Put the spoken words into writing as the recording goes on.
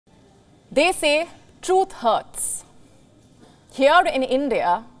They say truth hurts. Here in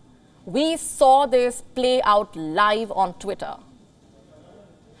India, we saw this play out live on Twitter.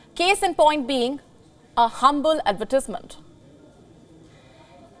 Case in point being a humble advertisement.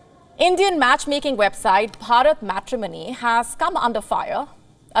 Indian matchmaking website Bharat Matrimony has come under fire.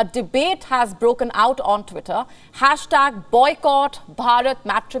 A debate has broken out on Twitter. Hashtag boycott Bharat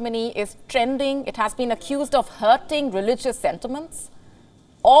Matrimony is trending. It has been accused of hurting religious sentiments,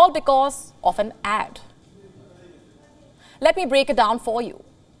 all because of an ad. Let me break it down for you.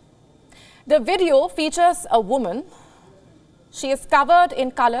 The video features a woman. She is covered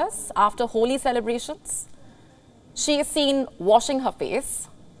in colors after Holi celebrations. She is seen washing her face,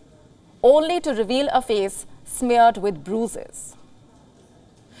 only to reveal a face smeared with bruises.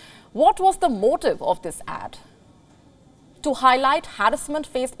 What was the motive of this ad? To highlight harassment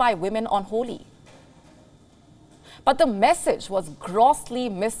faced by women on Holi. But the message was grossly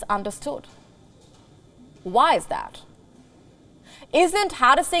misunderstood. Why is that? Isn't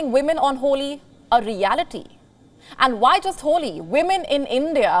harassing women on Holi a reality? And why just Holi? Women in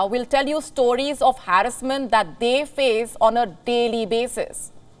India will tell you stories of harassment that they face on a daily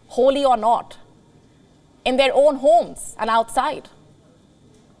basis, Holi or not, in their own homes and outside.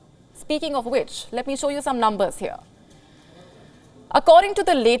 Speaking of which, let me show you some numbers here. According to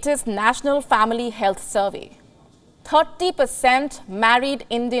the latest National Family Health Survey, 30% married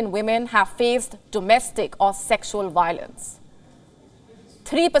Indian women have faced domestic or sexual violence.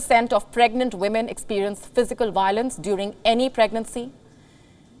 3% of pregnant women experience physical violence during any pregnancy.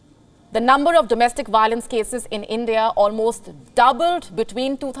 The number of domestic violence cases in India almost doubled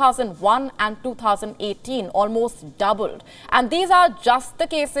between 2001 and 2018, almost doubled. And these are just the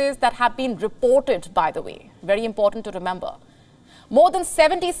cases that have been reported, by the way. Very important to remember. More than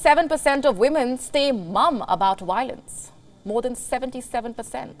 77% of women stay mum about violence. More than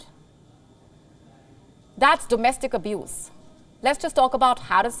 77%. That's domestic abuse. Let's just talk about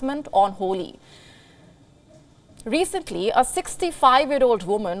harassment on Holi. Recently, a 65-year-old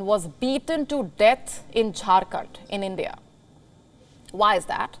woman was beaten to death in Jharkhand, in India. Why is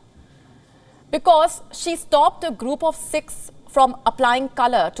that? Because she stopped a group of 6 from applying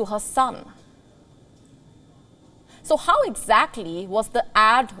color to her son. So how exactly was the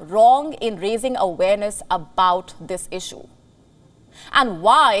ad wrong in raising awareness about this issue? And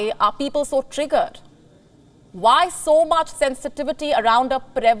why are people so triggered? Why so much sensitivity around a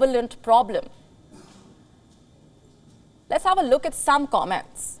prevalent problem? Let's have a look at some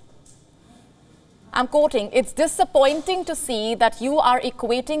comments. I'm quoting, "It's disappointing to see that you are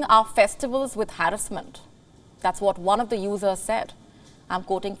equating our festivals with harassment." That's what one of the users said. I'm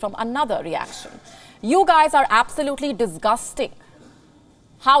quoting from another reaction. "You guys are absolutely disgusting.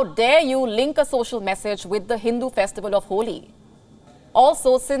 How dare you link a social message with the Hindu festival of Holi?"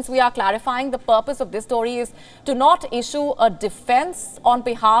 Also, since we are clarifying, the purpose of this story is to not issue a defense on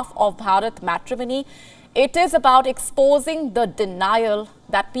behalf of Bharat Matrimony. It is about exposing the denial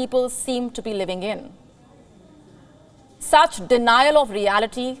that people seem to be living in. Such denial of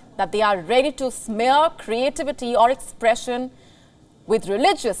reality that they are ready to smear creativity or expression with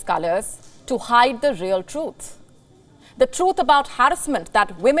religious colors to hide the real truth. The truth about harassment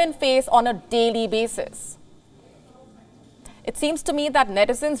that women face on a daily basis. It seems to me that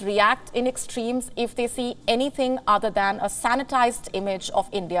netizens react in extremes if they see anything other than a sanitized image of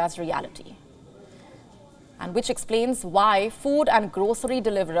India's reality. And which explains why food and grocery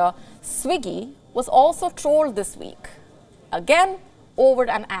deliverer Swiggy was also trolled this week. Again, over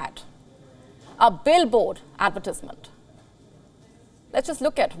an ad. A billboard advertisement. Let's just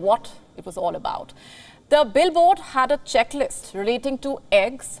look at what it was all about. The billboard had a checklist relating to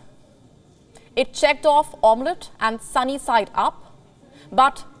eggs. It checked off omelette and sunny side up,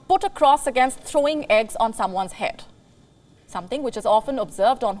 but put a cross against throwing eggs on someone's head, something which is often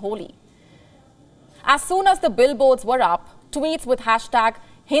observed on Holi. As soon as the billboards were up, tweets with hashtag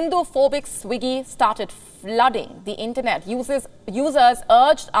Hindu-phobic Swiggy started flooding the internet. Users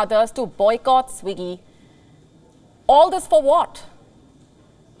urged others to boycott Swiggy. All this for what?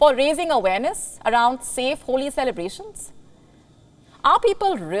 For raising awareness around safe Holi celebrations? Are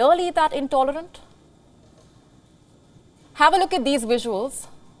people really that intolerant? Have a look at these visuals.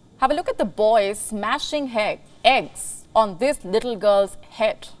 Have a look at the boys smashing eggs on this little girl's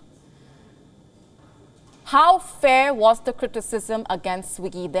head. How fair was the criticism against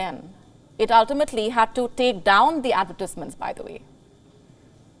Swiggy then? It ultimately had to take down the advertisements, by the way.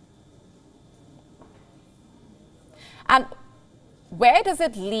 And where does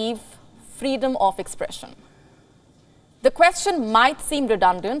it leave freedom of expression? The question might seem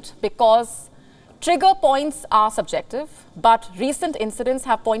redundant because Trigger points are subjective, but recent incidents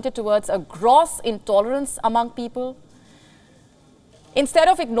have pointed towards a gross intolerance among people. Instead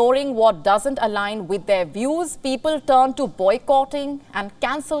of ignoring what doesn't align with their views, people turn to boycotting and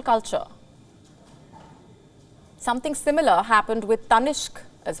cancel culture. Something similar happened with Tanishq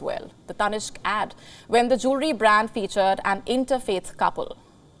as well, the Tanishq ad, when the jewelry brand featured an interfaith couple.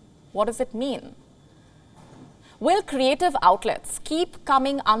 What does it mean? Will creative outlets keep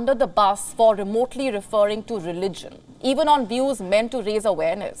coming under the bus for remotely referring to religion, even on views meant to raise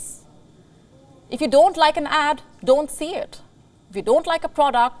awareness? If you don't like an ad, don't see it. If you don't like a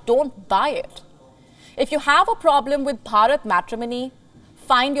product, don't buy it. If you have a problem with Bharat Matrimony,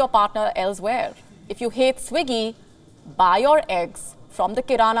 find your partner elsewhere. If you hate Swiggy, buy your eggs from the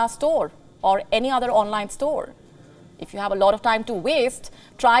Kirana store or any other online store. If you have a lot of time to waste,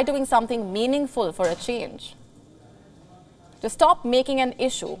 try doing something meaningful for a change. To stop making an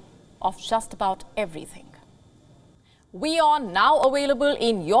issue of just about everything. WION now available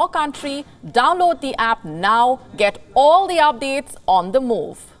in your country. Download the app now. Get all the updates on the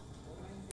move.